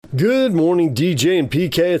Good morning, DJ and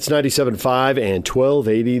PK. It's 97.5 and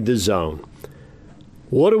 1280 The Zone.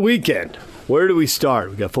 What a weekend. Where do we start?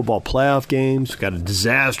 We got football playoff games. We got a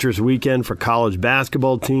disastrous weekend for college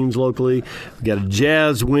basketball teams locally. We got a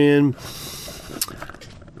Jazz win.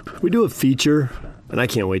 We do a feature, and I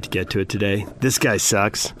can't wait to get to it today. This guy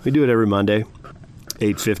sucks. We do it every Monday,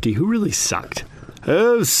 8:50. Who really sucked?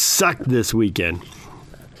 Who sucked this weekend?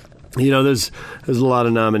 You know, there's a lot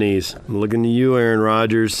of nominees. I'm looking to you, Aaron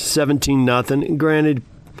Rodgers, 17-0. Granted,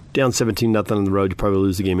 down 17-0 on the road, you probably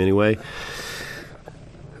lose the game anyway.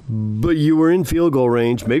 But you were in field goal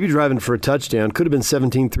range, maybe driving for a touchdown. Could have been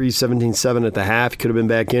 17-3, 17-7 at the half. You could have been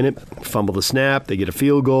back in it. Fumble the snap. They get a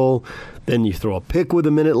field goal. Then you throw a pick with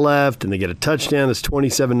a minute left, and they get a touchdown. It's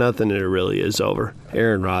 27-0, and it really is over.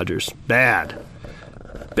 Aaron Rodgers, bad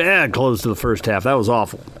close to the first half. That was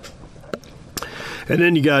awful. And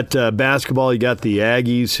then you got basketball. You got the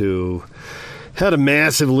Aggies, who had a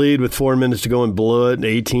massive lead with 4 minutes to go and blew it. An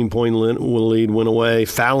 18-point lead went away.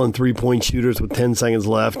 Fouling three-point shooters with 10 seconds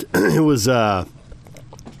left. It was that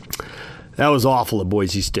was awful at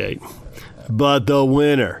Boise State. But the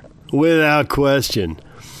winner, without question,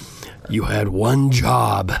 you had one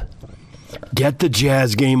job. Get the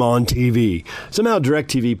Jazz game on TV. Somehow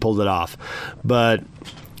DirecTV pulled it off. But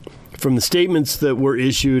from the statements that were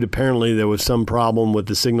issued, apparently there was some problem with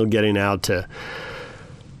the signal getting out to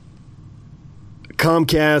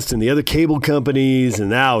Comcast and the other cable companies,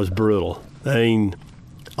 and that was brutal. I mean,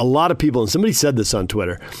 a lot of people, and somebody said this on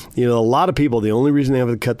Twitter, you know, a lot of people, the only reason they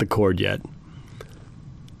haven't cut the cord yet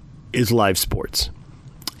is live sports.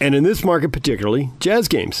 And in this market particularly, Jazz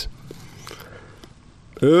games.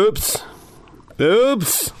 Oops.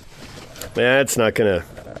 That's not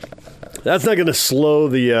going to slow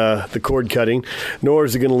the cord cutting, nor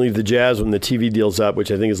is it going to leave the Jazz when the TV deal's up,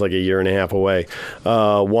 which I think is like a year and a half away,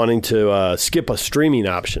 wanting to skip a streaming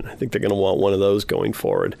option. I think they're going to want one of those going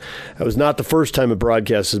forward. That was not the first time a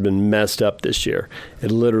broadcast has been messed up this year.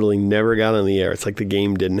 It literally never got on the air. It's like the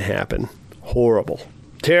game didn't happen. Horrible.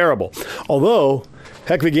 Terrible. Although,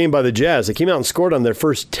 heck of a game by the Jazz. They came out and scored on their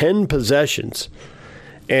first 10 possessions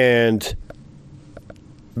and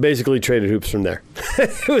basically traded hoops from there.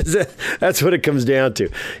 That's what it comes down to.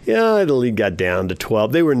 Yeah, the lead got down to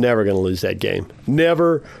 12. They were never going to lose that game.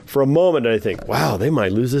 Never for a moment did I think, wow, they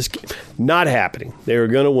might lose this game. Not happening. They were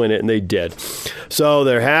going to win it, and they did. So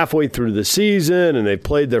they're halfway through the season, and they've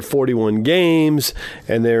played their 41 games,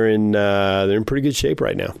 and they're in pretty good shape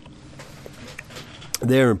right now.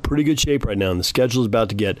 They're in pretty good shape right now, and the schedule is about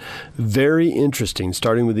to get very interesting,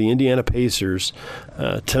 starting with the Indiana Pacers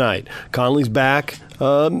tonight. Conley's back.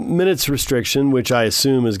 Minutes restriction, which I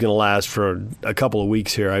assume is going to last for a couple of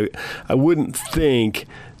weeks here. I wouldn't think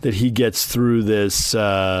that he gets through this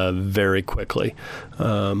very quickly.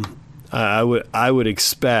 I would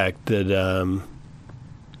expect that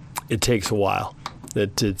it takes a while,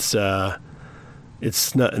 that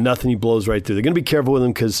it's nothing he blows right through. They're going to be careful with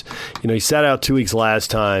him because, you know, he sat out 2 weeks last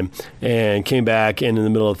time and came back, and in the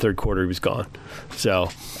middle of the third quarter he was gone.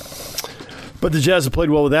 But the Jazz have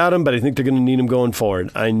played well without him, but I think they're going to need him going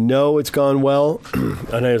forward. I know it's gone well.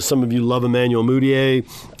 I know some of you love Emmanuel Mudiay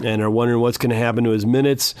and are wondering what's going to happen to his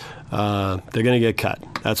minutes. They're going to get cut.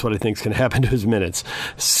 That's what I think is going to happen to his minutes.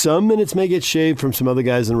 Some minutes may get shaved from some other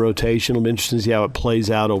guys in rotation. It'll be interesting to see how it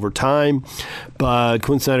plays out over time. But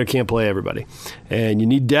Quinn Snyder can't play everybody. And you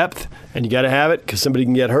need depth, and you got to have it because somebody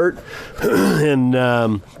can get hurt. And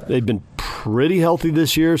they've been pretty healthy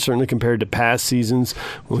this year, certainly compared to past seasons.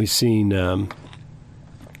 We've seen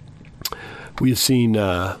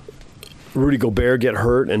Rudy Gobert get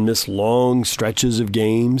hurt and miss long stretches of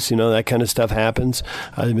games. You know, that kind of stuff happens.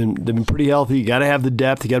 They've been pretty healthy. You got to have the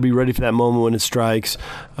depth. You got to be ready for that moment when it strikes.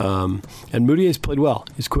 And Moutier played well.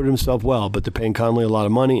 He's acquitted himself well, but they're paying Conley a lot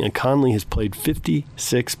of money, and Conley has played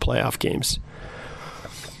 56 playoff games.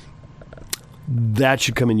 That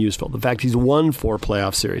should come in useful. The fact he's won 4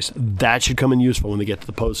 playoff series, that should come in useful when they get to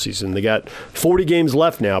the postseason. They got 40 games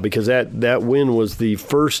left now because that win was the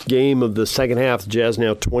first game of the second half. The Jazz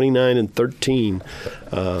now 29-13.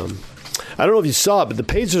 I don't know if you saw it, but the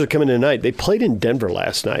Pacers are coming in tonight. They played in Denver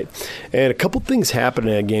last night, and a couple things happened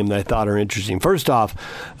in that game that I thought are interesting. First off,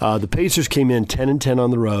 the Pacers came in 10-10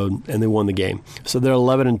 on the road, and they won the game. So they're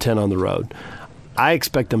 11-10 on the road. I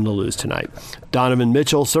expect them to lose tonight. Donovan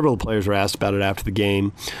Mitchell, several players were asked about it after the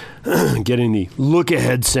game, getting the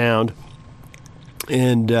look-ahead sound.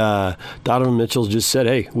 And Donovan Mitchell just said,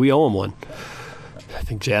 hey, we owe him one.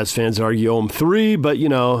 think Jazz fans argue 0-3, but,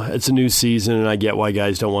 it's a new season, and I get why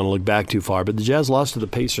guys don't want to look back too far. But the Jazz lost to the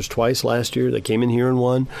Pacers twice last year. They came in here and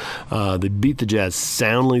won. They beat the Jazz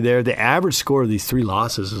soundly there. The average score of these 3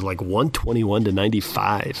 losses is like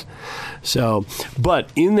 121-95. So,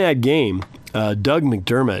 but in that game, Doug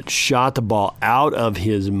McDermott shot the ball out of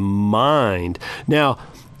his mind. Now,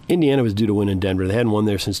 Indiana was due to win in Denver. They hadn't won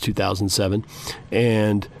there since 2007.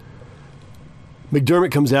 And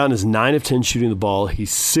McDermott comes out and is 9 of 10 shooting the ball.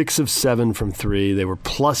 He's 6 of 7 from 3. They were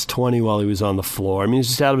plus 20 while he was on the floor. I mean, he's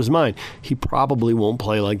just out of his mind. He probably won't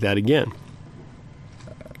play like that again.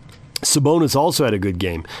 Sabonis also had a good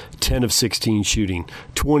game. 10 of 16 shooting,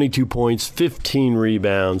 22 points, 15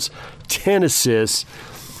 rebounds, 10 assists.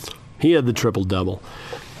 He had the triple-double.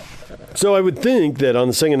 So I would think that on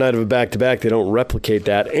the second night of a back-to-back, they don't replicate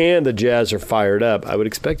that, and the Jazz are fired up. I would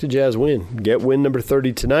expect a Jazz win. Get win number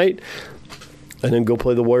 30 tonight, and then go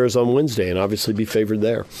play the Warriors on Wednesday and obviously be favored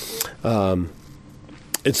there.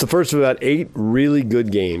 It's the first of about 8 really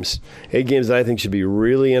good games. 8 games that I think should be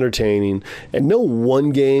really entertaining. And no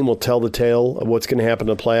one game will tell the tale of what's going to happen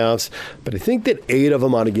in the playoffs, but I think that 8 of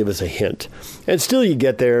them ought to give us a hint. And still you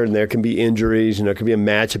get there, and there can be injuries, and there can be a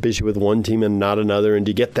matchup issue with one team and not another, and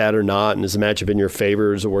do you get that or not, and is the matchup in your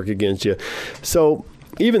favor, or does it work against you? So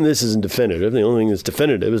even this isn't definitive. The only thing that's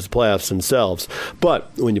definitive is the playoffs themselves.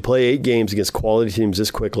 But when you play 8 games against quality teams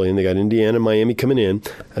this quickly, and they got Indiana and Miami coming in,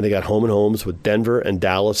 and they got home and homes with Denver and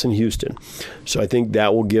Dallas and Houston. So I think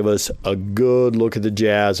that will give us a good look at the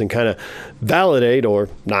Jazz and kind of validate or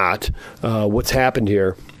not what's happened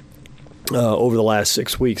here over the last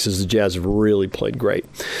 6 weeks as the Jazz have really played great.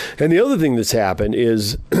 And the other thing that's happened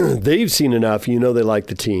is they've seen enough, they like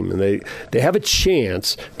the team, and they have a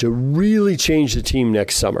chance to really change the team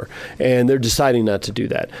next summer. And they're deciding not to do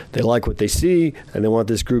that. They like what they see, and they want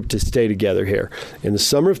this group to stay together here. In the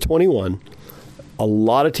summer of 21, a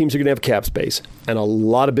lot of teams are going to have cap space, and a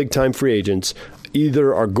lot of big-time free agents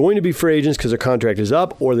either are going to be free agents because their contract is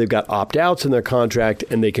up, or they've got opt-outs in their contract,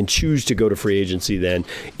 and they can choose to go to free agency then,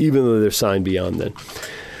 even though they're signed beyond then.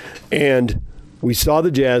 And we saw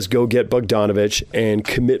the Jazz go get Bogdanovich and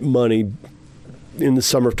commit money in the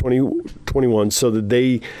summer of 2021 so that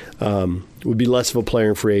they would be less of a player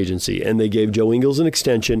in free agency. And they gave Joe Ingles an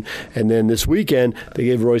extension, and then this weekend they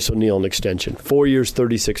gave Royce O'Neal an extension. 4 years,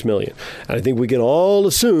 $36 million. And I think we can all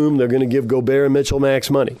assume they're going to give Gobert and Mitchell max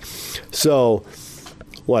money. So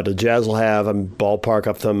what, the Jazz will have, I'm ballpark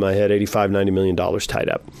off the top of my head, $85, $90 million tied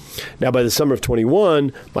up. Now, by the summer of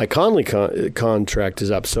 21, Mike Conley contract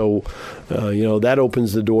is up. So, that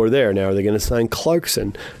opens the door there. Now, are they going to sign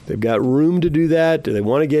Clarkson? They've got room to do that. Do they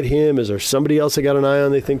want to get him? Is there somebody else they got an eye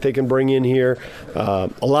on they think they can bring in here?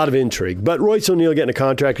 A lot of intrigue. But Royce O'Neal getting a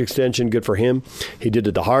contract extension, good for him. He did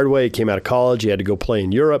it the hard way. He came out of college. He had to go play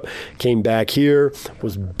in Europe. Came back here,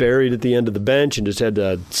 was buried at the end of the bench, and just had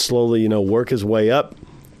to slowly, work his way up.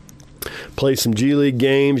 Play some G League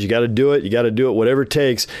games. You got to do it. You got to do it, whatever it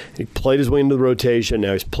takes. He played his way into the rotation.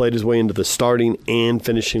 Now he's played his way into the starting and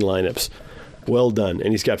finishing lineups. Well done.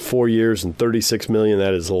 And he's got 4 years and $36 million.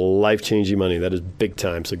 That is life-changing money. That is big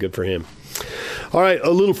time, so good for him. All right, a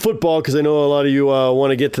little football, because I know a lot of you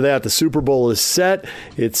want to get to that. The Super Bowl is set.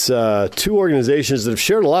 It's 2 organizations that have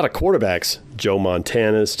shared a lot of quarterbacks. Joe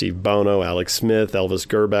Montana, Steve Bono, Alex Smith, Elvis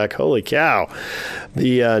Gerback. Holy cow.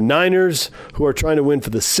 The Niners, who are trying to win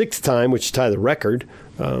for the 6th time, which tie the record.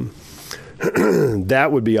 That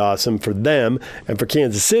would be awesome for them. And for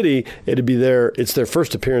Kansas City, it's their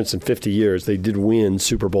first appearance in 50 years. They did win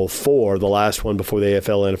Super Bowl IV, the last one before the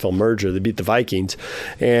AFL-NFL merger. They beat the Vikings.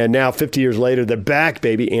 And now, 50 years later, they're back,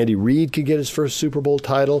 baby. Andy Reid could get his first Super Bowl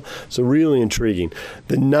title. So really intriguing.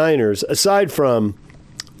 The Niners, aside from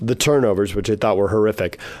the turnovers, which I thought were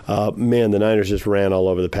horrific. The Niners just ran all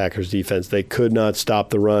over the Packers defense. They could not stop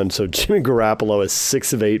the run. So Jimmy Garoppolo is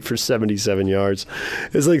 6 of 8 for 77 yards.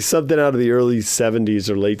 It's like something out of the early 70s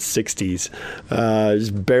or late 60s.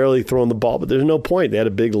 Just barely throwing the ball. But there's no point. They had a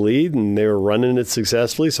big lead, and they were running it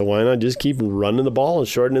successfully. So why not just keep running the ball and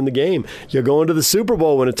shortening the game? You're going to the Super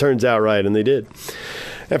Bowl when it turns out right, and they did.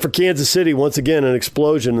 And for Kansas City, once again, an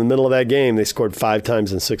explosion in the middle of that game. They scored 5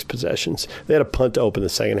 times in 6 possessions. They had a punt to open the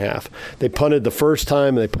second half. They punted the first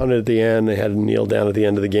time, and they punted at the end. They had to kneel down at the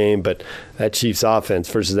end of the game. But that Chiefs offense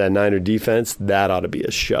versus that Niner defense, that ought to be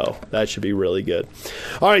a show. That should be really good.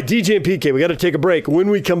 All right, DJ and PK, we got to take a break. When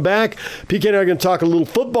we come back, PK and I are going to talk a little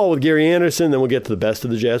football with Gary Anderson. Then we'll get to the best of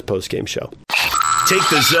the Jazz postgame show. Take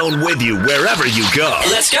the Zone with you wherever you go.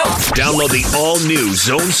 Let's go. Download the all-new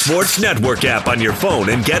Zone Sports Network app on your phone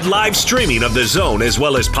and get live streaming of the Zone as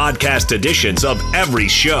well as podcast editions of every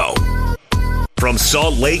show. From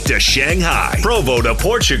Salt Lake to Shanghai, Provo to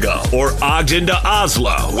Portugal, or Ogden to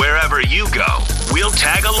Oslo, wherever you go, we'll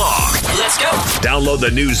tag along. Let's go. Download the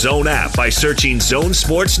new Zone app by searching Zone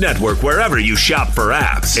Sports Network wherever you shop for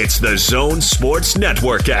apps. It's the Zone Sports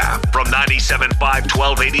Network app from 97.5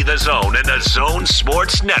 1280 The Zone and the Zone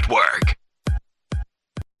Sports Network.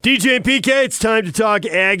 DJ and PK, it's time to talk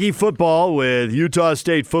Aggie football with Utah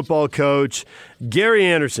State football coach Gary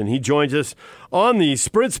Anderson. He joins us on the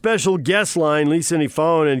Sprint Special guest line. Lease any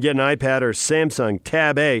phone and get an iPad or Samsung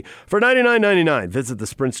Tab A for $99.99. Visit the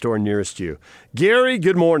Sprint store nearest you. Gary,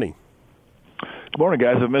 good morning. Good morning,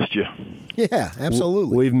 guys. I've missed you. Yeah,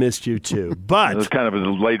 absolutely. We've missed you too. But it's kind of a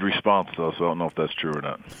delayed response, though, so I don't know if that's true or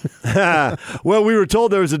not. Well, we were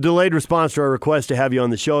told there was a delayed response to our request to have you on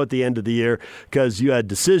the show at the end of the year because you had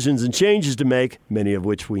decisions and changes to make, many of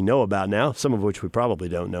which we know about now, some of which we probably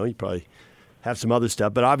don't know. You probably have some other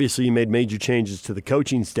stuff. But obviously you made major changes to the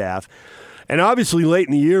coaching staff. And obviously late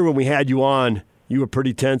in the year when we had you on, you were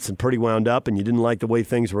pretty tense and pretty wound up and you didn't like the way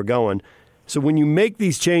things were going. So when you make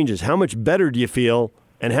these changes, how much better do you feel,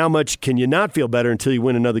 and how much can you not feel better until you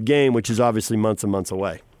win another game, which is obviously months and months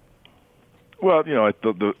away? Well, you know,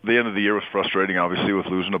 the end of the year was frustrating, obviously, with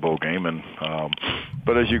losing a bowl game. And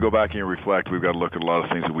but as you go back and you reflect, we've got to look at a lot of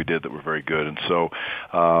things that we did that were very good. And so,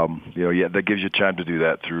 that gives you time to do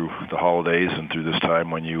that through the holidays and through this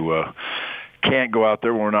time when you can't go out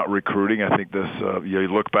there when we're not recruiting. I think this, you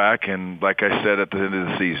look back and, like I said at the end of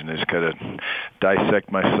the season, is kind of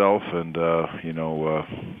dissect myself and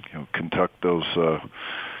conduct those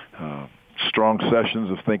strong sessions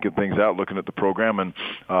of thinking things out, looking at the program, and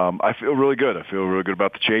I feel really good. I feel really good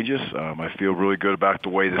about the changes. I feel really good about the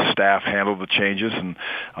way the staff handled the changes and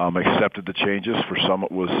accepted the changes. For some,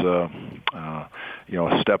 it was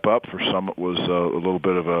a step up. For some, it was a little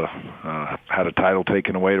bit of had a title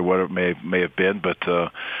taken away to what it may have been, but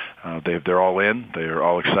they're all in. They're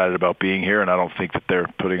all excited about being here, and I don't think that they're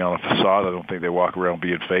putting on a facade. I don't think they walk around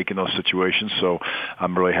being fake in those situations. So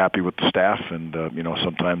I'm really happy with the staff, and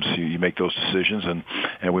sometimes you make those decisions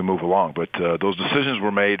and we move along. But those decisions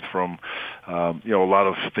were made from a lot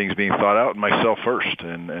of things being thought out, and myself first,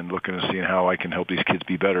 and looking and seeing how I can help these kids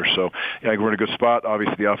be better. So yeah, we're in a good spot.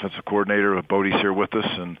 Obviously, the offensive coordinator, Bodie's here with us,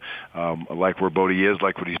 and I like where Bodie is,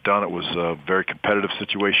 like what he's done. It was a very competitive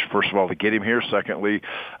situation, first of all, to get him here. Secondly,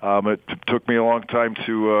 it took me a long time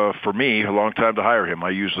to hire him. I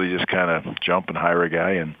usually just kind of jump and hire a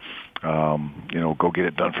guy and go get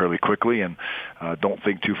it done fairly quickly, and don't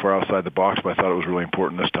think too far outside the box. But I thought it was really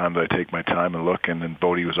important this time that I take my time and look. And then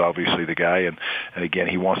Bodie was obviously the guy, and again,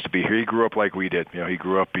 he wants to be here. He grew up like we did. He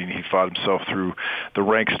grew up and he fought himself through the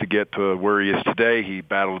ranks to get to where he is today. He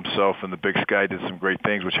battled himself in the Big Sky, did some great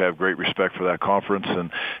things, which I have great respect for that conference,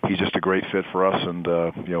 and he's just a great fit for us. And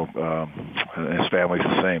and his family's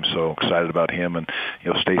the same. So excited about him. And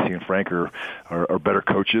Stacy and Frank are better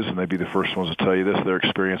coaches, and they'd be the first ones to tell you this. Their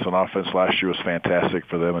experience on offense last year was fantastic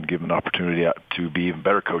for them, and give them an opportunity to be even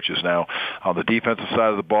better coaches now on the defensive side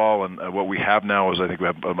of the ball. And what we have now is, I think, we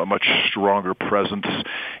have a much stronger presence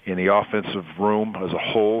in the offensive room as a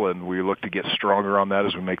whole, and we look to get stronger on that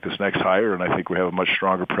as we make this next hire. And I think we have a much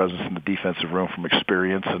stronger presence in the defensive room from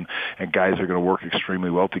experience, and guys are going to work extremely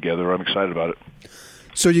well together. I'm excited about it.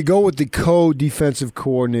 So you go with the co-defensive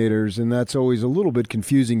coordinators, and that's always a little bit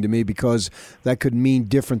confusing to me because that could mean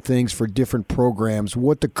different things for different programs.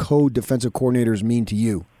 What the co-defensive coordinators mean to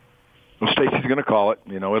you? Well, Stacy's going to call it.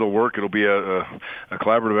 It'll work. It'll be a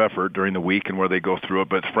collaborative effort during the week and where they go through it.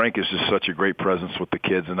 But Frank is just such a great presence with the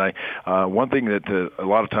kids. And one thing that a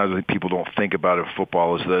lot of times I think people don't think about in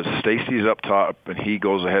football is that Stacy's up top and he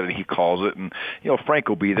goes ahead and he calls it. And Frank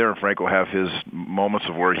will be there and Frank will have his moments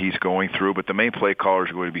of where he's going through. But the main play caller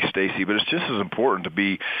is going to be Stacy. But it's just as important to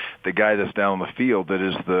be the guy that's down the field that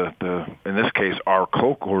is the in this case our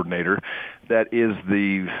co-coordinator. That is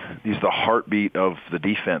he's the heartbeat of the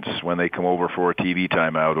defense when they come over for a TV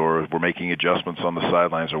timeout or we're making adjustments on the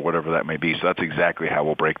sidelines or whatever that may be. So that's exactly how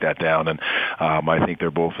we'll break that down. And I think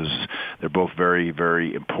they're both very,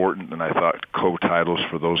 very important. And I thought co-titles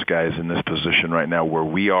for those guys in this position right now where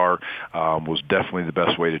we are was definitely the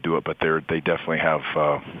best way to do it. But they definitely have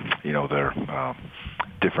their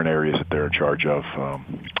different areas that they're in charge of,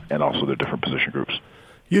 and also their different position groups.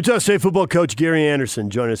 Utah State football coach Gary Anderson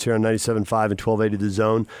joined us here on 97.5 and 1280 The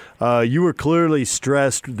Zone. You were clearly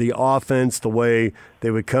stressed, the offense, the way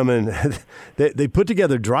they would come in. They put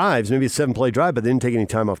together drives, maybe a 7-play drive, but they didn't take any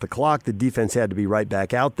time off the clock. The defense had to be right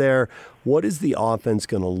back out there. What is the offense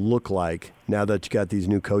going to look like now that you got these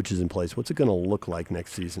new coaches in place? What's it going to look like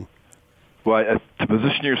next season? Well, to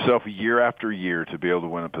position yourself year after year to be able to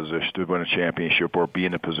win a championship or be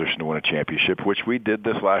in a position to win a championship, which we did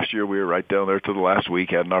this last year. We were right down there to the last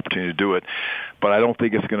week, had an opportunity to do it. But I don't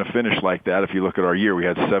think it's going to finish like that. If you look at our year, we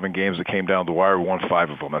had 7 games that came down the wire. We won 5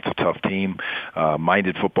 of them. That's a tough team,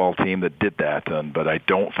 minded football team that did that. But I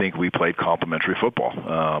don't think we played complimentary football.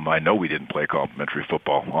 I know we didn't play complimentary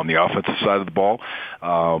football on the offensive side of the ball.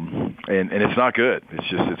 And it's not good.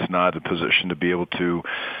 It's not a position to be able to,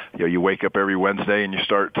 you wake up every Wednesday and you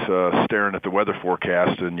start staring at the weather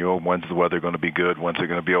forecast and when's the weather going to be good? When's it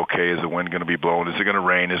going to be okay? Is the wind going to be blowing? Is it going to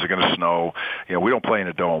rain? Is it going to snow? We don't play in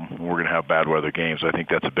a dome. We're going to have bad weather games. I think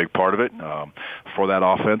that's a big part of it. For that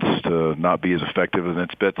offense to not be as effective as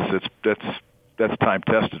that's time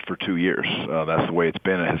tested for 2 years. That's the way it's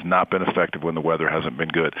been. It has not been effective when the weather hasn't been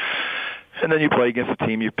good. And then you play against a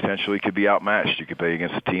team you potentially could be outmatched. You could play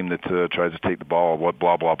against a team that tries to take the ball,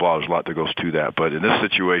 blah, blah, blah. There's a lot that goes to that. But in this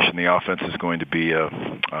situation, the offense is going to be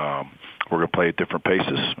we're going to play at different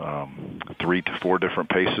paces, 3 to 4 different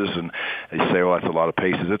paces. And you say, well, that's a lot of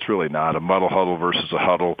paces. It's really not. A muddle huddle versus a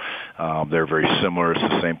huddle, they're very similar. It's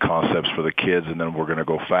the same concepts for the kids. And then we're going to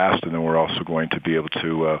go fast. And then we're also going to be able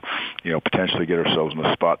to, potentially get ourselves in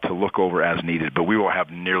a spot to look over as needed. But we won't have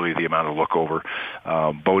nearly the amount of look over.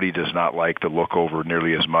 Bodie does not like the look over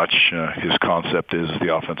nearly as much. His concept is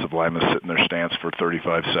the offensive lineman sit in their stance for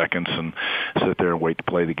 35 seconds and sit there and wait to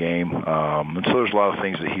play the game. And so there's a lot of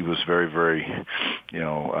things that he was very, very,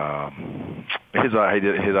 his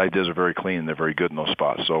ideas are very clean and they're very good in those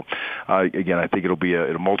spots. So, again, I think it'll be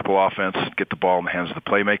a multiple offense, get the ball in the hands of the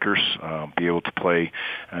playmakers, be able to play.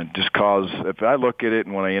 And just cause, if I look at it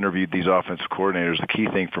and when I interviewed these offensive coordinators, the key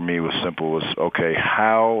thing for me was simple, okay,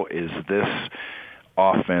 how is this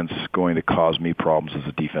offense going to cause me problems as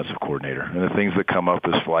a defensive coordinator? And the things that come up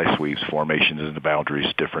is fly sweeps, formations into boundaries,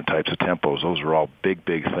 different types of tempos. Those are all big,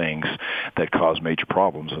 big things that cause major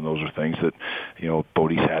problems, and those are things that,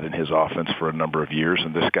 Bodie's had in his offense for a number of years,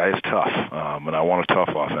 and this guy is tough. And I want a tough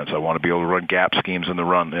offense. I want to be able to run gap schemes in the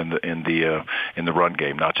run in the run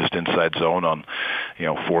game, not just inside zone on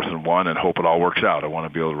 4th and 1 and hope it all works out. I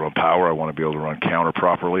want to be able to run power. I want to be able to run counter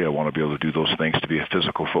properly. I want to be able to do those things to be a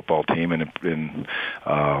physical football team. And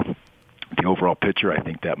the overall picture, I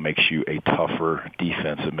think that makes you a tougher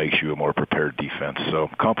defense. It makes you a more prepared defense. So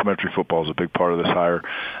complementary football is a big part of this hire,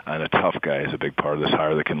 and a tough guy is a big part of this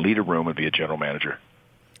hire that can lead a room and be a general manager.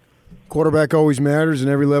 Quarterback always matters in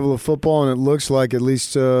every level of football, and it looks like, at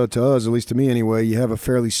least to us, at least to me anyway, you have a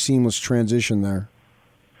fairly seamless transition there.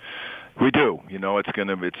 We do. It's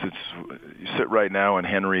you sit right now, and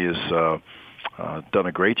Henry is done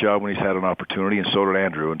a great job when he's had an opportunity, and so did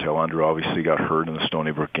Andrew, until Andrew obviously got hurt in the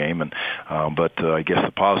Stony Brook game. And but I guess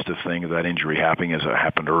the positive thing of that injury happening is it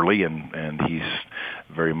happened early, and he's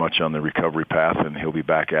very much on the recovery path, and he'll be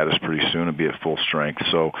back at us pretty soon and be at full strength.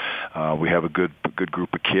 So we have a good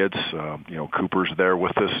group of kids. Cooper's there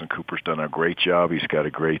with us, and Cooper's done a great job. He's got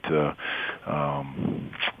a great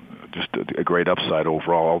just a great upside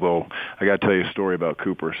overall. Although I got to tell you a story about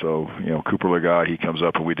Cooper. So Cooper Legas, he comes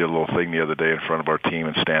up, and we did a little thing the other day in front of our team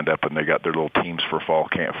and stand up, and they got their little teams for fall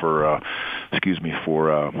camp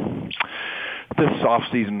this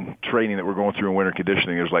off-season training that we're going through in winter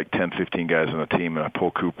conditioning. There's like 10, 15 guys on the team, and I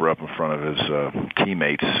pull Cooper up in front of his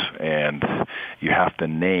teammates, and you have to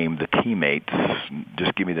name the teammates.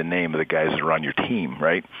 Just give me the name of the guys that are on your team,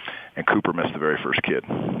 right? And Cooper missed the very first kid.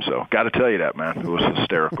 So got to tell you that, man. It was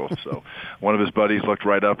hysterical. So one of his buddies looked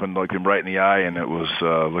right up and looked him right in the eye, and it was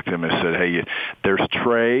looked at him and said, "Hey, there's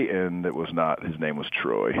Trey," and it was not. His name was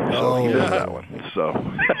Troy. So he missed that one. So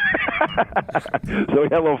so we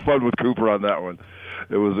had a little fun with Cooper on that one.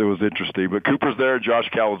 It was interesting. But Cooper's there. Josh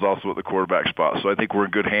Cal is also at the quarterback spot. So I think we're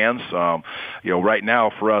in good hands. Right now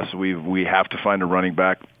for us, we have to find a running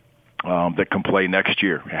back that can play next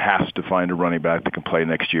year. It has to find a running back that can play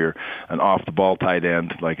next year, an off-the-ball tight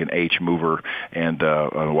end, like an H mover, and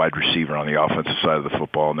a wide receiver on the offensive side of the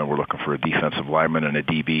football. And then we're looking for a defensive lineman and a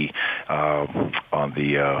DB on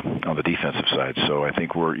the defensive side. So I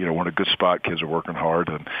think we're in a good spot. Kids are working hard,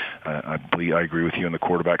 and I agree with you in the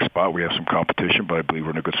quarterback spot. We have some competition, but I believe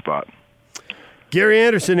we're in a good spot. Gary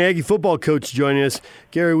Anderson, Aggie football coach, joining us.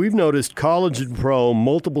 Gary, we've noticed college and pro,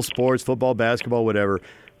 multiple sports, football, basketball, whatever,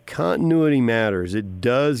 continuity matters. It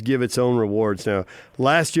does give its own rewards. Now,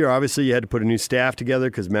 last year, obviously, you had to put a new staff together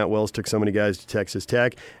because Matt Wells took so many guys to Texas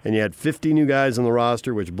Tech, and you had 50 new guys on the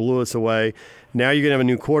roster, which blew us away. Now you're going to have a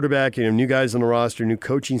new quarterback, you have new guys on the roster, new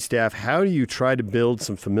coaching staff. How do you try to build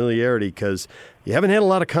some familiarity? Because you haven't had a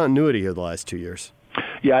lot of continuity here the last 2 years.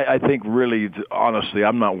 Yeah, I think really, honestly,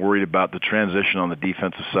 I'm not worried about the transition on the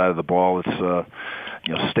defensive side of the ball. It's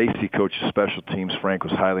Stacy coaches special teams. Frank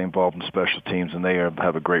was highly involved in special teams, and they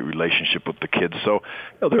have a great relationship with the kids. So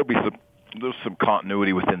there'll be there's some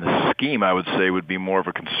continuity within the scheme, I would say, would be more of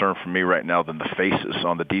a concern for me right now than the faces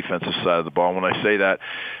on the defensive side of the ball. And when I say that,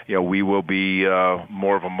 we will be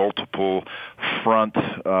more of a multiple front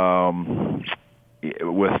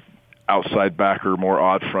with outside backer, more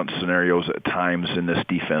odd front scenarios at times in this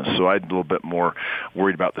defense. So I'm a little bit more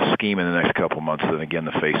worried about the scheme in the next couple of months than, again,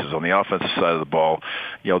 the faces. On the offensive side of the ball,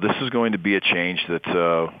 this is going to be a change that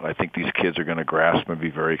I think these kids are going to grasp and be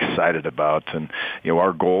very excited about. And,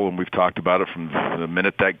 our goal, and we've talked about it from the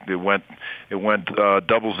minute that it went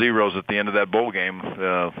double zeros at the end of that bowl game,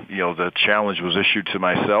 the challenge was issued to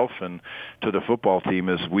myself and to the football team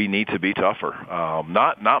is we need to be tougher.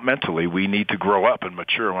 Not mentally. We need to grow up and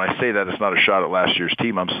mature. When I say that, it's not a shot at last year's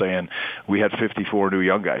team. I'm saying we had 54 new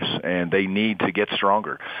young guys, and they need to get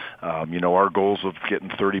stronger. Our goals of getting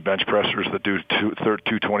 30 bench pressers that do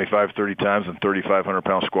 225 30 times and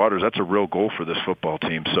 3,500-pound squatters, that's a real goal for this football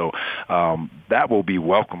team. So that will be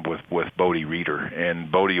welcomed with Bodie Reeder,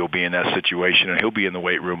 and Bodie will be in that situation, and he'll be in the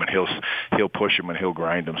weight room, and he'll push him and he'll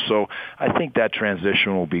grind him. So I think that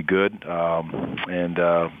transition will be good, and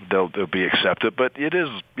they'll be accepted. But it is,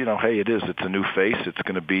 it's a new face. It's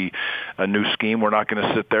going to be a new scheme. We're not going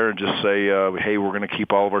to sit there and just say, hey, we're going to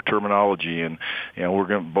keep all of our terminology, and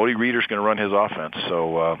Bodie Reeder's going to run his offense.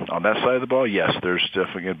 So on that side of the ball, yes, there's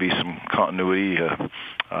definitely going to be some continuity.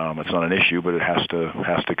 It's not an issue, but it has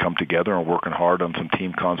to come together, and working hard on some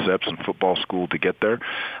team concepts and football school to get there.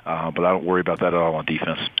 But I don't worry about that at all on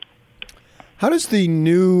defense. How does the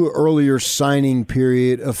new earlier signing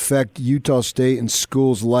period affect Utah State and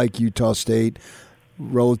schools like Utah State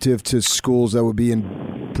relative to schools that would be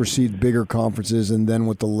in perceived bigger conferences, and then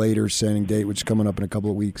with the later signing date, which is coming up in a couple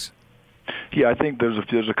of weeks? Yeah, I think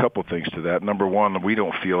there's a couple things to that. Number one, we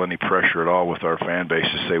don't feel any pressure at all with our fan base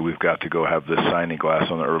to say we've got to go have this signing class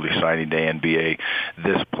on the early signing day and be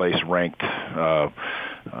this place ranked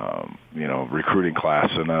recruiting class,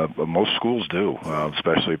 and most schools do,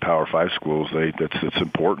 especially Power 5 schools. It's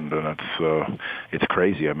important, and it's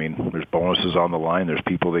crazy. I mean, there's bonuses on the line. There's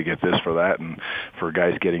people that get this for that, and for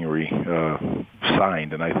guys getting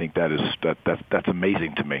signed, and I think that's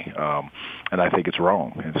amazing to me, and I think it's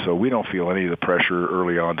wrong. And so we don't feel any of the pressure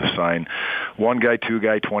early on to sign one guy, two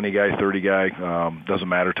guy, 20 guy, 30 guy. Doesn't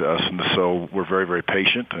matter to us, and so we're very, very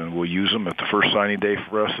patient, and we'll use them at the first signing day.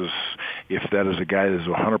 For us, is if that is a guy that is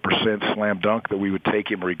 100% slam dunk, that we would take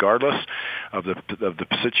him regardless of the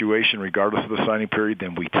situation, regardless of the signing period,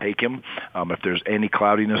 then we take him. If there's any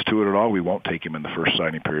cloudiness to it at all, we won't take him in the first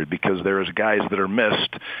signing period, because there is guys that are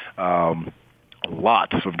missed.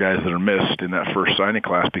 Lots of guys that are missed in that first signing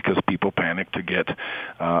class because people panicked to get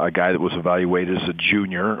a guy that was evaluated as a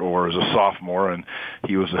junior or as a sophomore, and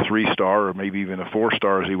he was a 3-star or maybe even a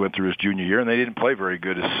 4-star as he went through his junior year, and they didn't play very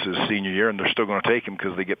good his senior year, and they're still going to take him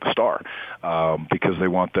because they get the star, because they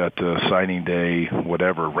want that signing day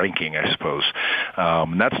whatever ranking, I suppose.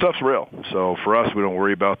 And that stuff's real. So for us, we don't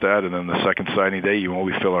worry about that. And then the second signing day,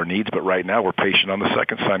 we fill our needs. But right now, we're patient on the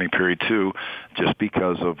second signing period too, just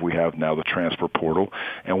because we have now the transfer portal,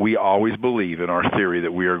 and we always believe in our theory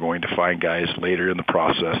that we are going to find guys later in the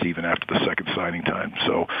process, even after the second signing time.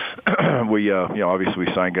 So we, obviously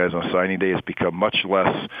we sign guys on signing day. It's become much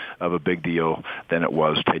less of a big deal than it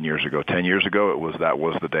was 10 years ago. 10 years ago, that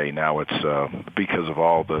was the day. Now it's because of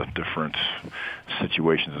all the different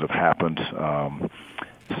situations that have happened.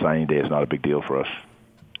 Signing day is not a big deal for us.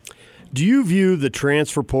 Do you view the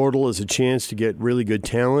transfer portal as a chance to get really good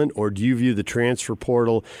talent, or do you view the transfer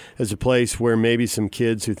portal as a place where maybe some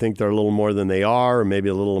kids who think they're a little more than they are, or maybe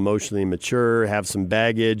a little emotionally immature, have some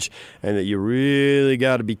baggage, and that you really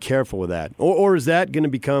got to be careful with that? Or is that going to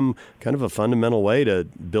become kind of a fundamental way to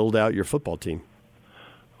build out your football team?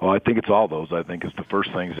 Well, I think it's all those. I think it's the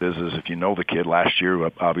first things is if you know the kid. Last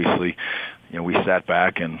year, obviously, we sat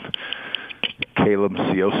back and Caleb,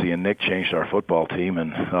 Cioce, and Nick changed our football team,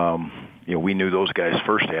 and we knew those guys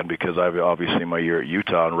firsthand because obviously my year at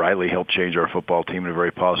Utah, and Riley helped change our football team in a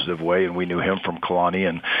very positive way, and we knew him from Kalani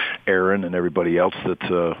and Aaron and everybody else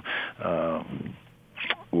that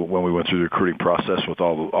when we went through the recruiting process with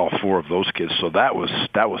all four of those kids. So that was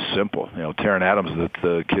simple. Taron Adams,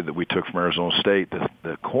 the kid that we took from Arizona State,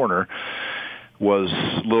 the corner, was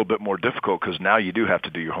a little bit more difficult because now you do have to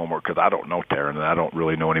do your homework, because I don't know Taron, and I don't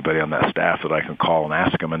really know anybody on that staff that I can call and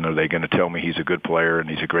ask him, and are they going to tell me he's a good player and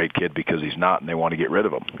he's a great kid because he's not and they want to get rid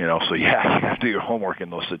of him? So yeah, you have to do your homework in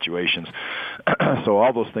those situations. So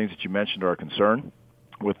all those things that you mentioned are a concern.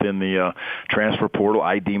 within the transfer portal.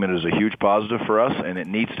 I deem it as a huge positive for us, and it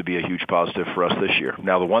needs to be a huge positive for us this year.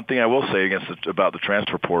 Now, the one thing I will say about the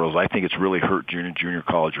transfer portal is I think it's really hurt junior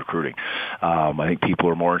college recruiting. I think people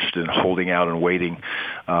are more interested in holding out and waiting.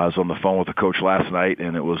 I was on the phone with the coach last night,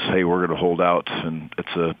 and it was, hey, we're going to hold out, and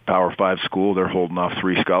it's a Power 5 school. They're holding off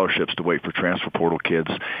 3 scholarships to wait for transfer portal kids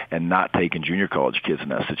and not taking junior college kids in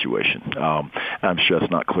that situation. I'm sure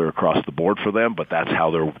it's not clear across the board for them, but that's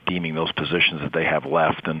how they're deeming those positions that they have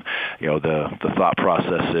left. And the thought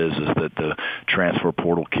process is that the transfer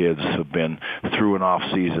portal kids have been through an off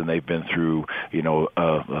season. They've been through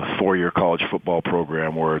a 4-year college football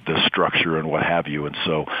program where the structure and what have you. And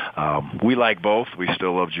so we like both. We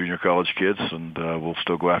still love junior college kids, and we'll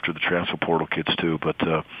still go after the transfer portal kids too. But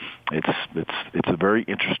it's a very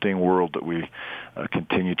interesting world that we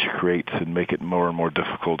continue to create and make it more and more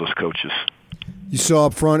difficult as coaches. You saw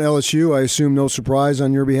up front LSU. I assume no surprise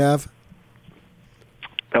on your behalf.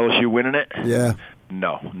 LSU winning it? Yeah.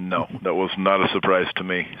 No, that was not a surprise to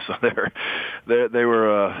me. So they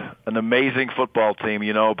were an amazing football team,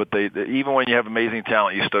 but they even when you have amazing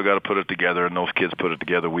talent, you still got to put it together. And those kids put it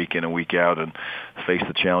together week in and week out and face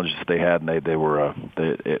the challenges they had. And they were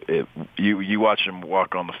you watch them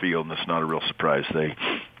walk on the field, and it's not a real surprise. They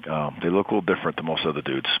look a little different than most other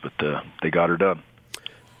dudes, but they got her done.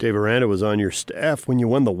 Dave Aranda was on your staff when you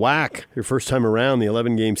won the WAC your first time around, the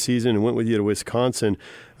 11-game season, and went with you to Wisconsin.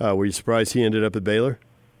 Were you surprised he ended up at Baylor?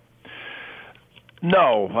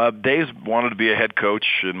 No. Dave's wanted to be a head coach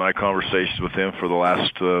in my conversations with him for the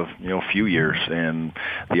last few years, and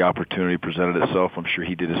the opportunity presented itself. I'm sure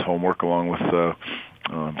he did his homework along with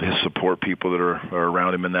his support people that are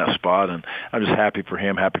around him in that spot, and I'm just happy for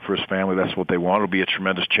him, happy for his family. That's what they want. It'll be a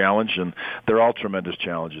tremendous challenge, and they're all tremendous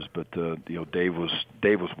challenges. But Dave was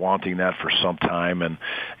wanting that for some time, and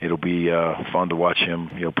it'll be fun to watch him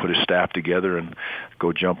put his staff together and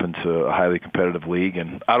go jump into a highly competitive league.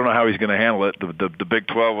 And I don't know how he's going to handle it. The Big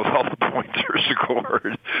 12 with all the points are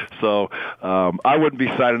scored, so I wouldn't be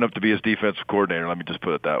signing up to be his defensive coordinator. Let me just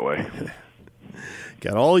put it that way.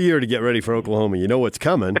 Got all year to get ready for Oklahoma. You know what's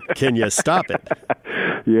coming. Can you stop it?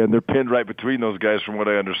 Yeah, and they're pinned right between those guys from what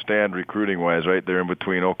I understand recruiting-wise, right? They're in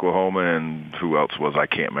between Oklahoma and who else was? I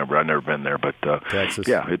can't remember. I've never been there. But, Texas.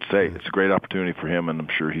 Yeah, it's a great opportunity for him, and I'm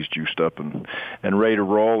sure he's juiced up and ready to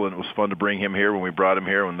roll. And it was fun to bring him here when we brought him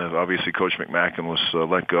here when obviously Coach McMackin was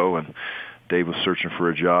let go, and Dave was searching for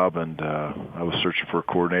a job, and I was searching for a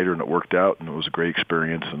coordinator, and it worked out, and it was a great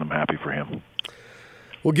experience, and I'm happy for him.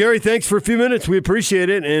 Well, Gary, thanks for a few minutes. We appreciate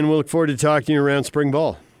it, and we'll look forward to talking to you around spring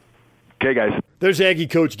ball. Okay, guys. There's Aggie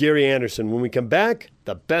coach Gary Anderson. When we come back,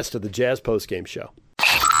 the best of the Jazz postgame show.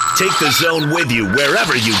 Take the Zone with you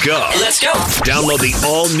wherever you go. Let's go. Download the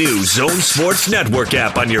all-new Zone Sports Network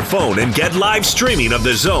app on your phone and get live streaming of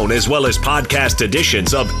the Zone as well as podcast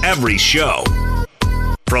editions of every show.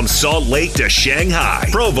 From Salt Lake to Shanghai,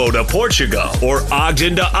 Provo to Portugal, or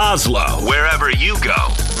Ogden to Oslo, wherever you go,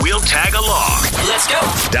 we'll tag along. Let's go.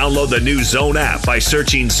 Download the new Zone app by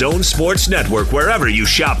searching Zone Sports Network wherever you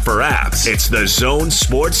shop for apps. It's the Zone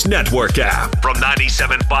Sports Network app from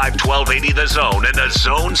 97.5 1280 The Zone and the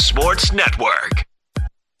Zone Sports Network.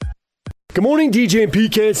 Good morning, DJ and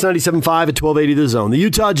PK. It's 97.5 at 1280 The Zone. The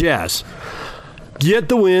Utah Jazz get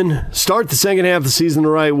the win, start the second half of the season the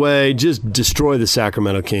right way, just destroy the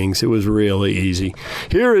Sacramento Kings. It was really easy.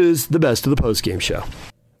 Here is the best of the postgame show.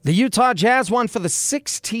 The Utah Jazz won for the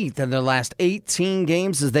 16th in their last 18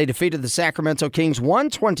 games as they defeated the Sacramento Kings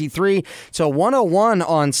 123-101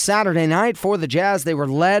 on Saturday night. For the Jazz, they were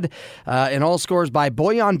led in all scores by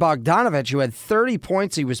Bojan Bogdanovic, who had 30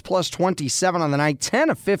 points. He was plus 27 on the night, 10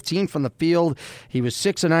 of 15 from the field. He was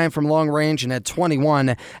 6 of 9 from long range and had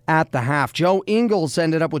 21 at the half. Joe Ingles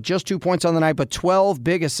ended up with just 2 points on the night, but 12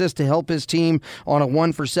 big assists to help his team on a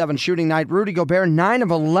 1-for-7 shooting night. Rudy Gobert, 9 of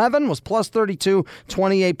 11, was plus 32,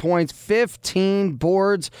 28 points, 15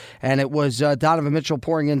 boards, and it was Donovan Mitchell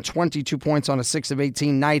pouring in 22 points on a 6 of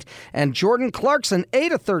 18 night, and Jordan Clarkson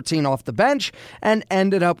 8 of 13 off the bench and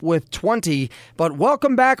ended up with 20. But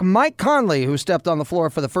welcome back Mike Conley, who stepped on the floor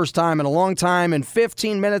for the first time in a long time. In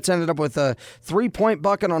 15 minutes, ended up with a 3-point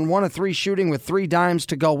bucket on 1 of 3 shooting with 3 dimes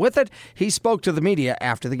to go with it. He spoke to the media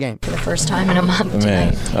after the game. For the first time in a month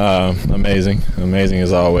tonight. Amazing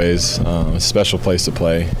as always. A special place to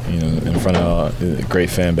play, in front of a great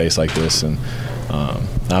fan base like this, and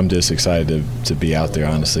I'm just excited to be out there.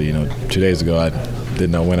 Honestly, 2 days ago I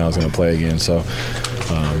didn't know when I was going to play again, so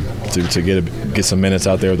to get some minutes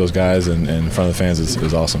out there with those guys and in front of the fans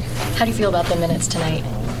is awesome. How do you feel about the minutes tonight?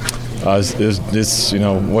 It's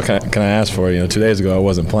what can I ask for? 2 days ago I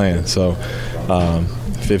wasn't playing, so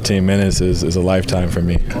 15 minutes is a lifetime for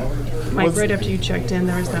me. Mike, right after you checked in,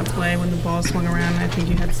 there was that play when the ball swung around. I think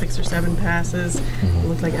you had 6 or 7 passes. It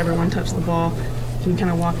looked like everyone touched the ball. Can you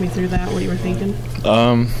kind of walk me through that, what you were thinking?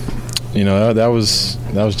 You know, that was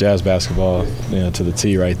Jazz basketball, you know, to the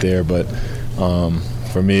T right there. But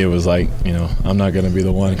for me, it was like, you know, I'm not going to be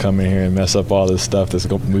the one to come in here and mess up all this stuff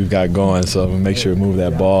we've got going. So we'll make sure we move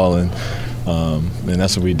that ball, and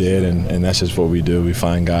that's what we did, and that's just what we do. We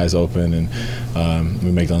find guys open, and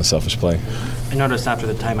we make the unselfish play. I noticed after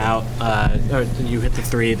the timeout, or you hit the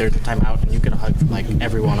 3, there's a timeout, and you could hug like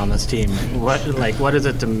everyone on this team. What is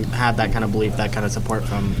it to have that kind of belief, that kind of support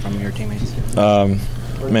from your teammates?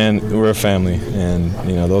 Man, we're a family, and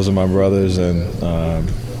you know, those are my brothers, and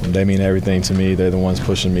they mean everything to me. They're the ones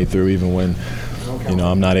pushing me through, even when, you know,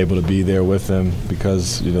 I'm not able to be there with them,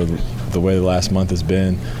 because, you know, the way the last month has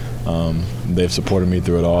been, they've supported me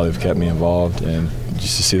through it all. They've kept me involved, and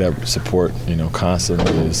just to see that support, you know,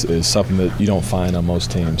 constantly is something that you don't find on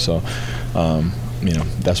most teams. So, you know,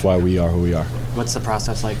 that's why we are who we are. What's the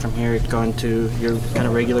process like from here, going to your kind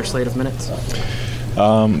of regular slate of minutes?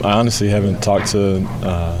 I honestly haven't talked to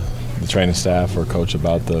the training staff or coach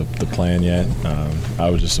about the plan yet. I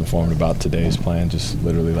was just informed about today's plan, just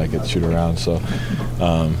literally like at the shoot around. So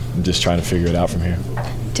I'm just trying to figure it out from here.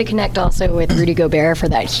 To connect also with Rudy Gobert for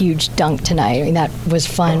that huge dunk tonight. I mean, that was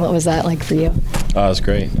fun. What was that like for you? Oh, it's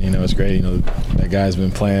great. You know, it's great. You know, that guy's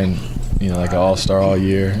been playing, you know, like an all-star all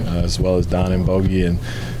year, as well as Don and Bogey, and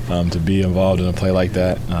to be involved in a play like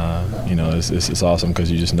that, you know, it's awesome, because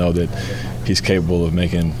you just know that he's capable of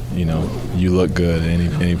making, you know, you look good at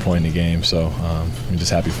any point in the game. So I'm just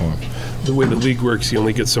happy for him. The way the league works, you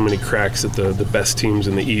only get so many cracks at the best teams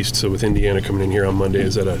in the East. So with Indiana coming in here on Monday,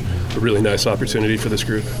 is that a really nice opportunity for this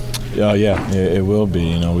group? Yeah, it will be.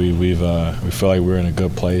 You know, we feel like we're in a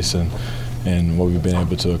good place, and what we've been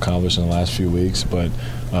able to accomplish in the last few weeks. But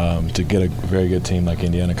to get a very good team like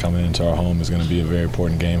Indiana coming into our home is going to be a very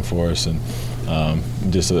important game for us, and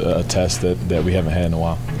just a test that we haven't had in a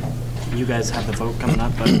while. You guys have the vote coming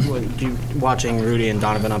up, but watching Rudy and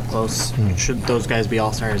Donovan up close, should those guys be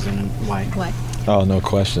all-stars, and why? Why? Oh, no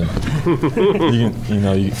question.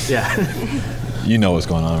 You know what's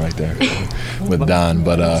going on right there with Don.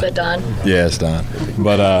 But is it Don? Yeah, it's Don.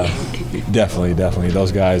 But definitely,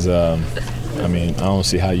 those guys. I mean, I don't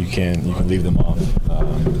see how you can leave them off.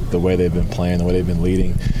 The way they've been playing, the way they've been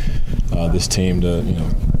leading this team to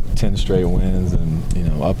 10 straight wins, and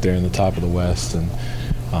up there in the top of the West, and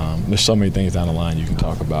there's so many things down the line you can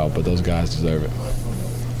talk about, but those guys deserve it.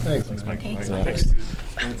 Thanks, Mike. Thanks.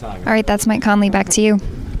 All right, that's Mike Conley. Back to you.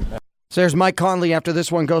 So there's Mike Conley after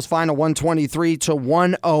this one goes final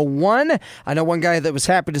 123-101. I know one guy that was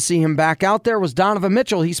happy to see him back out there was Donovan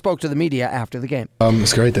Mitchell. He spoke to the media after the game.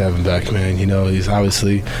 It's great to have him back, man. He's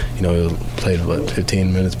obviously, he played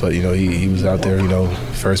 15 minutes, but he was out there.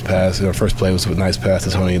 First pass, first play was a nice pass to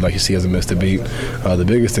Tony. Like you see, hasn't missed a beat. The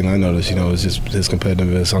biggest thing I noticed, is just his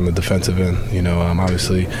competitiveness on the defensive end.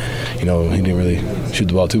 Obviously, he didn't really shoot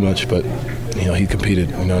the ball too much, but he competed.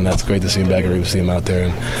 And that's great to see him back. Or to see him out there,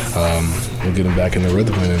 and we'll get him back in the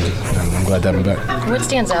rhythm, and I'm glad to have him back. What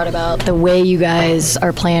stands out about the way you guys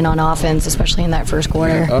are playing on offense, especially in that first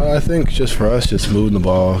quarter? I think just for us, just moving the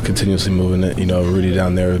ball, continuously moving it. Rudy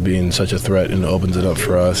down there being such a threat, and opens it up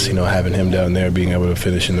for us. Having him down there, being able to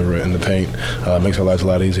finish in the paint, makes our lives a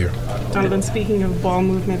lot easier. Donovan, speaking of ball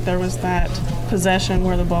movement, there was that possession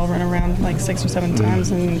where the ball ran around like 6 or 7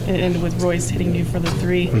 times, and it ended with Royce hitting you for the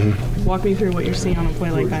 3. Walk me through what you're seeing on a play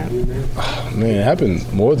like that. Man, it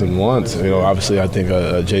happened more than once. Obviously, I think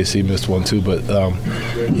JC missed one too, but at the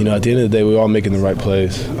end of the day, we're all making the right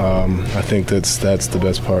plays. I think that's the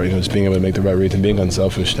best part. Just being able to make the right reads and being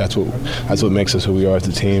unselfish. That's what makes us who we are as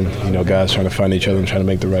a team. Guys trying to find each other and trying to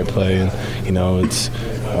make the right play, and it's.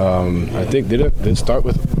 I think did it start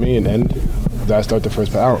with me and end? Did I start the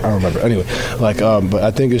first pass? I don't remember. Anyway, but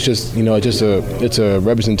I think it's just it's a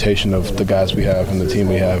representation of the guys we have and the team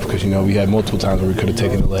we have, because we had multiple times where we could have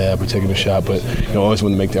taken a layup or taken a shot, but always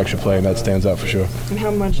want to make the extra play, and that stands out for sure. And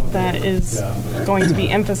how much of that is going to be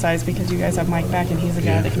emphasized because you guys have Mike back and he's a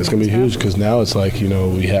guy that can. It's going to be huge, because now it's like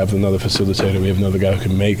we have another facilitator, we have another guy who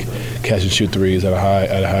can catch and shoot threes at a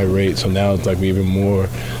high rate. So now it's like we're even more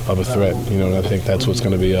of a threat. And I think that's what's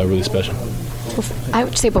going to be really special. I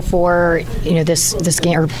would say before this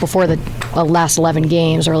game, or before the last 11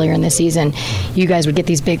 games earlier in the season, you guys would get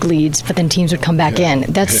these big leads, but then teams would come back in.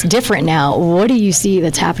 That's different now. What do you see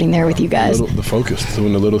that's happening there with you guys? The focus,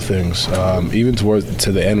 doing the little things. Even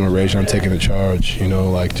to the end when Rajon taking the charge,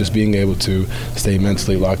 like just being able to stay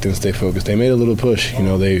mentally locked in, stay focused. They made a little push.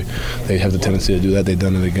 They have the tendency to do that. They've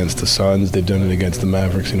done it against the Suns. They've done it against the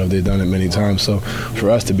Mavericks. They've done it many times. So for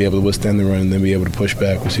us to be able to withstand the run and then be able to push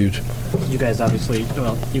back was huge. You guys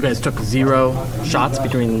you guys took 0 shots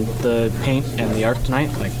between the paint and the arc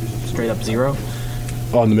tonight, like straight up 0.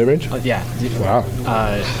 On the mid-range? Yeah. Wow.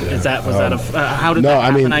 How did that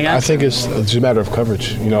happen, I think it's just a matter of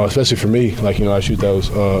coverage, especially for me. I shoot those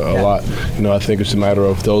a lot. I think it's a matter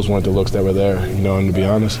of those weren't the looks that were there, and to be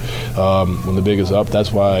honest, when the big is up,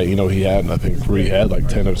 that's why, Rudy had like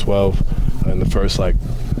 10 or 12 in the first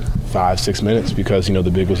 5-6 minutes because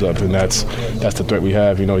the big was up, and that's the threat we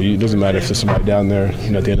have. It doesn't matter if there's somebody down there.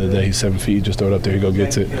 At the end of the day, he's 7 feet. Just throw it up there, he go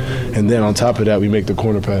gets it, and then on top of that, we make the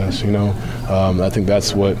corner pass. I think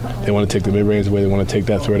that's what they want to take the mid range away. They want to take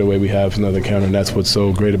that threat away. We have another counter, and that's what's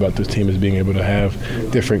so great about this team is being able to have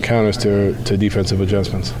different counters to defensive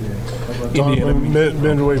adjustments.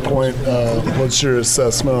 Midway point, what's your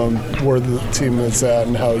assessment on where the team is at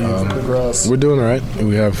and how you've progressed? We're doing all right.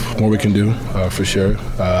 We have more we can do, for sure.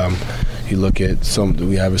 You look at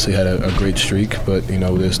we obviously had a great streak, but,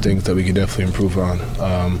 there's things that we can definitely improve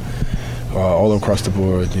on. All across the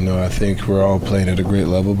board, I think we're all playing at a great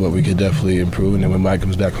level, but we could definitely improve. And then when Mike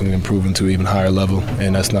comes back, we can improve into an even higher level.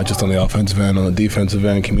 And that's not just on the offensive end, on the defensive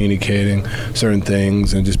end, communicating certain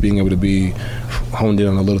things and just being able to be honed in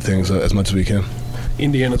on the little things as much as we can.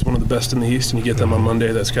 Indiana's one of the best in the East, and you get them on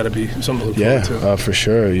Monday. That's got to be something to look forward to. For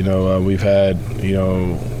sure. We've had,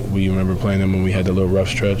 we remember playing them when we had the little rough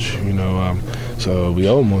stretch, so we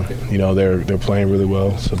owe them one. They're playing really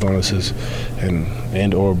well. Sabonis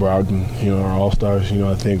and or Brogdon, are all-stars.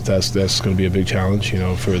 I think that's going to be a big challenge,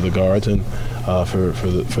 for the guards and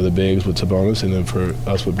for the bigs with Sabonis, and then for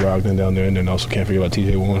us with Brogdon down there, and then also can't forget about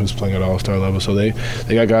TJ Warren, who's playing at all-star level. So they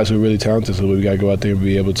got guys who are really talented. So we got to go out there and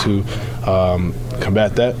be able to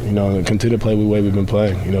combat that, and continue to play the way we've been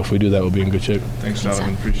playing. If we do that, we'll be in good shape. Thanks,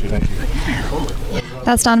 Donovan. Appreciate it. Thank you.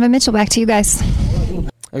 That's Donovan Mitchell. Back to you guys.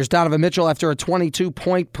 There's Donovan Mitchell after a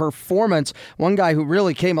 22-point performance. One guy who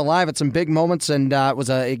really came alive at some big moments and was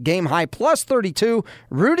a game-high plus 32.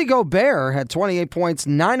 Rudy Gobert had 28 points,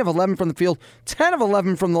 9 of 11 from the field, 10 of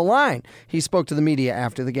 11 from the line. He spoke to the media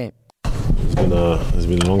after the game. It's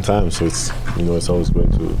been a long time, so it's always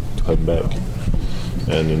great to come back.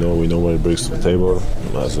 And we know what he brings to the table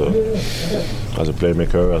as a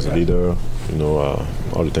playmaker, as a leader.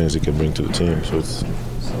 All the things he can bring to the team. So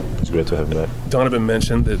it's great to have him back. Donovan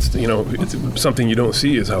mentioned that it's something you don't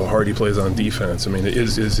see is how hard he plays on defense. I mean,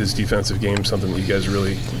 is his defensive game something that you guys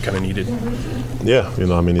really kind of needed? Yeah,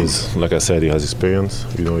 he's, like I said, he has experience.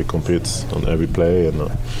 He competes on every play, and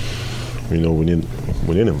we need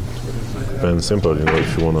him. Plain and simple.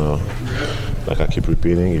 If you want to, like I keep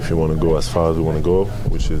repeating, if you want to go as far as we want to go,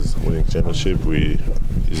 which is winning championship,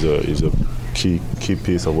 is a key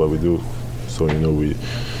piece of what we do. So we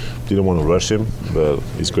didn't want to rush him, but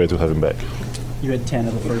it's great to have him back. You had 10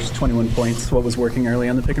 of the first 21 points. What was working early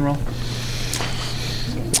on the pick and roll?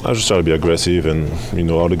 I just try to be aggressive,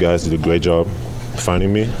 and all the guys did a great job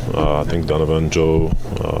finding me. I think Donovan, Joe,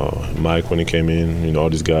 Mike when he came in, all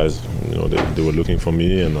these guys, they were looking for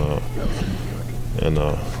me, and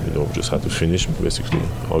just had to finish basically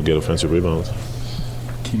or get offensive rebounds.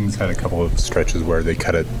 Kings had a couple of stretches where they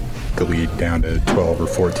cut the lead down to 12 or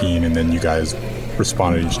 14, and then you guys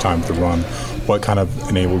responded each time with the run. What kind of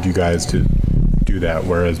enabled you guys to do that,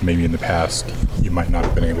 whereas maybe in the past you might not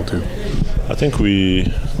have been able to? I think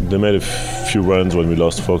they made a few runs when we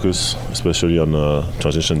lost focus, especially on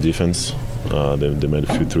transition defense. They made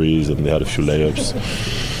a few threes and they had a few layups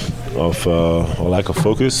of a lack of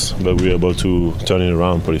focus, but we were able to turn it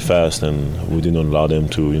around pretty fast, and we didn't allow them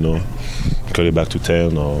to cut it back to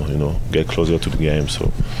 10 or get closer to the game.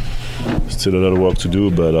 So still a lot of work to do,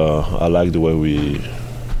 but I like the way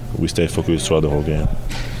we stay focused throughout the whole game.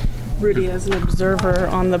 Rudy, as an observer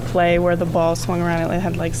on the play where the ball swung around, it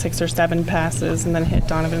had like 6 or 7 passes and then hit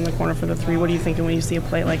Donovan in the corner for the 3. What are you thinking when you see a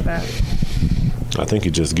play like that? I think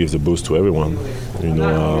it just gives a boost to everyone.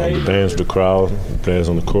 The bench, the crowd, the players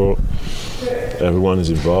on the court, everyone is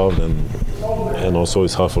involved, and also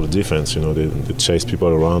it's hard for the defense. They chase people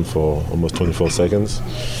around for almost 24 seconds.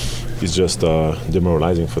 It's just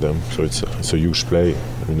demoralizing for them. So it's a huge play.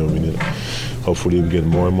 We need hopefully we get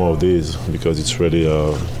more and more of these because it's really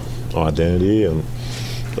our identity, and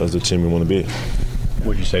that's the team we want to be.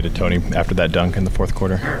 What did you say to Tony after that dunk in the fourth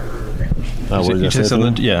quarter? You said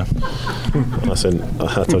something? Yeah. I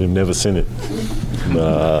told him never seen it.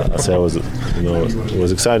 I said it was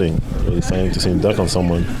exciting. It was exciting to see him dunk on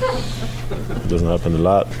someone. It doesn't happen a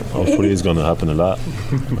lot. Hopefully it's going to happen a lot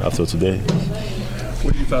after today.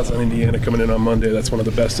 What are your thoughts on Indiana coming in on Monday? That's one of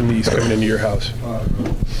the best in the East coming into your house. I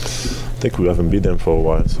think we haven't beat them for a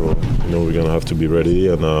while, so we're going to have to be ready.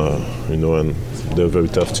 And and they're a very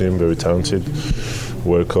tough team, very talented,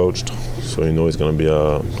 well coached. So it's going to be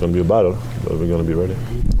a battle, but we're going to be ready.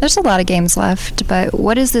 There's a lot of games left, but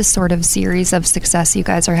what is this sort of series of success you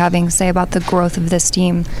guys are having say about the growth of this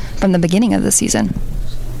team from the beginning of the season?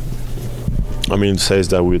 It says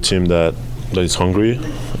that we're a team that is hungry,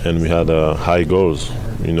 and we had high goals.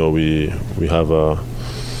 We have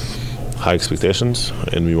high expectations,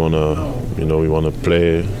 and we wanna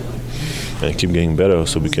play and keep getting better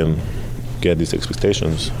so we can get these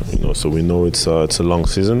expectations. So we know it's a long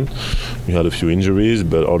season. We had a few injuries,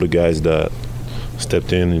 but all the guys that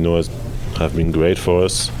stepped in, have been great for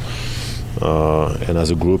us. And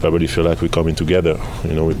as a group, I really feel like we're coming together.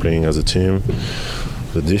 We're playing as a team.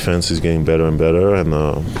 The defense is getting better and better, and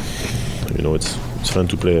it's fun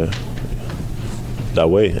to play that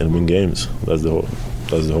way and win games. That's the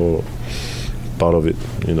whole part of it.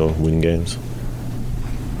 Win games.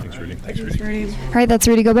 Thanks, Rudy. All right, that's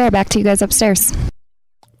Rudy Gobert. Back to you guys upstairs.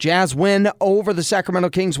 Jazz win over the Sacramento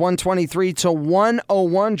Kings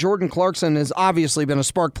 123-101. Jordan Clarkson has obviously been a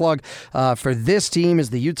spark plug for this team as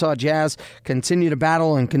the Utah Jazz continue to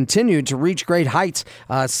battle and continue to reach great heights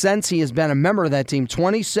since he has been a member of that team.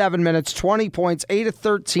 27 minutes, 20 points, 8 of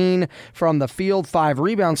 13 from the field, 5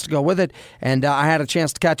 rebounds to go with it. And I had a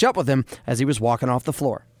chance to catch up with him as he was walking off the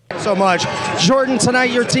floor. So much. Jordan,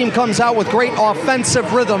 tonight your team comes out with great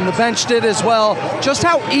offensive rhythm. The bench did as well. Just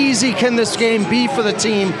how easy can this game be for the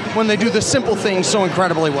team when they do the simple things so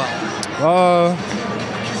incredibly well?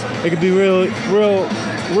 It could be real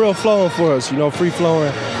flowing for us, free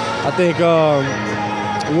flowing. I think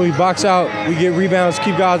when we box out, we get rebounds,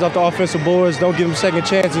 keep guys off the offensive boards, don't give them second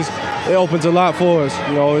chances. It opens a lot for us.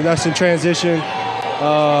 That's in transition.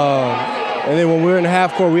 And then when we're in the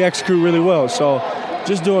half court, we execute really well. So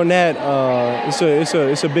just doing that, it's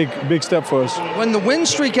a big step for us. When the win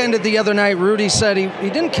streak ended the other night, Rudy said he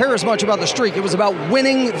didn't care as much about the streak. It was about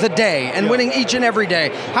winning the day and winning each and every day.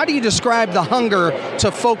 How do you describe the hunger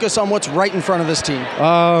to focus on what's right in front of this team?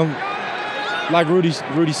 Like Rudy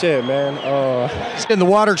said, man. He's getting the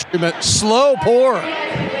water treatment. Slow pour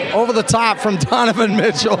over the top from Donovan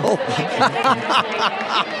Mitchell.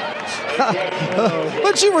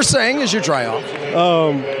 What you were saying is your try-off.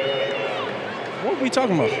 What are we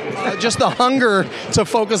talking about? Just the hunger to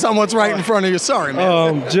focus on what's right in front of you. Sorry,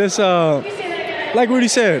 man. Just like Rudy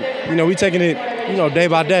said, we taking it, day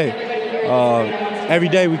by day. Every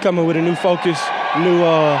day we coming with a new focus, new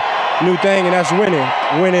thing, and that's winning,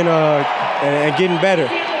 and getting better.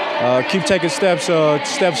 Keep taking steps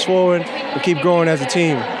forward, and keep growing as a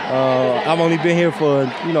team. I've only been here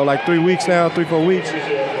for 3 weeks now, 3-4 weeks.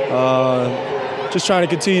 Just trying to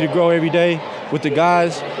continue to grow every day with the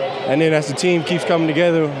guys. And then as the team keeps coming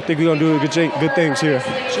together, I think we're going to do good things here.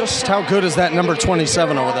 Just how good is that number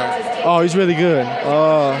 27 over there? Oh, he's really good.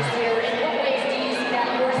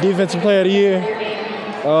 Defensive Player of the Year,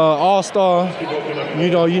 All-Star,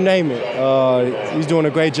 you name it. He's doing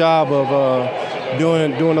a great job of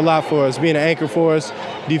doing a lot for us, being an anchor for us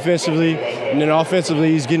defensively. And then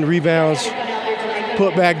offensively, he's getting rebounds,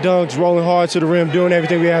 put-back dunks, rolling hard to the rim, doing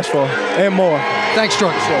everything we asked for, and more. Thanks,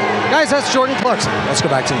 Jordan. Guys, that's Jordan Clarkson. Let's go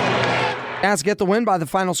back to you. Jazz get the win by the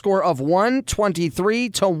final score of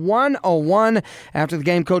 123-101. After the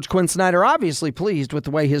game, Coach Quinn Snyder obviously pleased with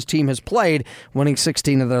the way his team has played, winning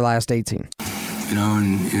 16 of their last 18.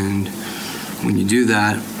 And when you do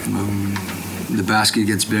that, the basket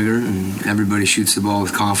gets bigger and everybody shoots the ball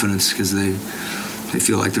with confidence because they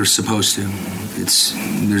feel like they're supposed to.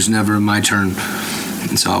 There's never my turn.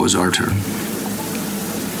 It's always our turn.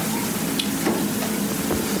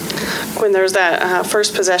 When there was that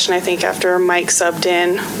first possession, I think, after Mike subbed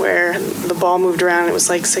in, where the ball moved around, it was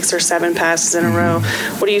like 6 or 7 passes in a row.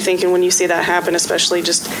 What are you thinking when you see that happen, especially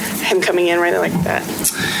just him coming in right like that?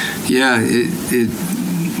 Yeah,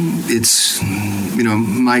 it's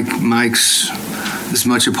Mike's as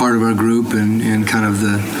much a part of our group and kind of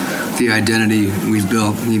the identity we've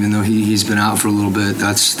built, even though he's been out for a little bit.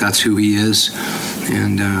 That's who he is,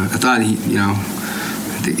 and I thought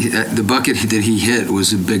the bucket that he hit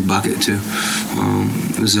was a big bucket too.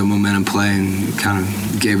 It was a momentum play and it kind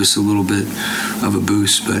of gave us a little bit of a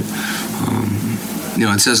boost. But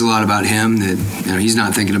it says a lot about him that he's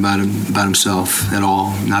not thinking about himself at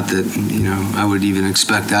all. Not that I would even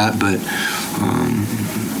expect that, but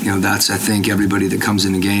that's, I think, everybody that comes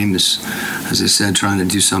in the game is, as I said, trying to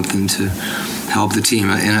do something to help the team.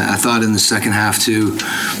 And I thought in the second half too,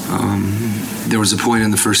 there was a point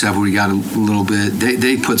in the first half where we got a little bit.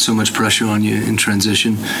 They put so much pressure on you in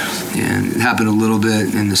transition, and it happened a little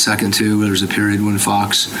bit in the second too. There was a period when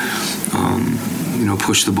Fox,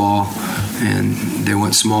 pushed the ball, and they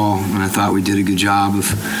went small. And I thought we did a good job of,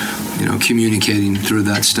 communicating through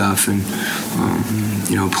that stuff and,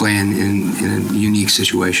 playing in a unique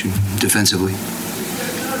situation defensively.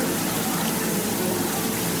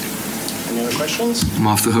 Questions? I'm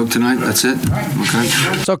off the hook tonight. That's it. Okay.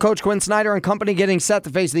 So Coach Quinn Snyder and company getting set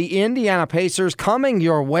to face the Indiana Pacers coming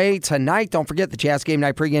your way tonight. Don't forget the Jazz Game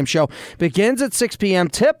Night pregame show begins at 6 p.m.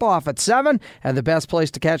 Tip-off at 7. And the best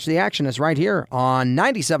place to catch the action is right here on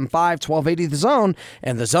 97.5, 1280 The Zone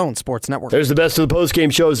and The Zone Sports Network. There's the best of the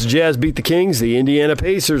postgame shows. The Jazz beat the Kings. The Indiana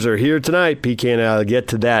Pacers are here tonight. PK and I'll get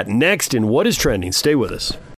to that next in What is Trending. Stay with us.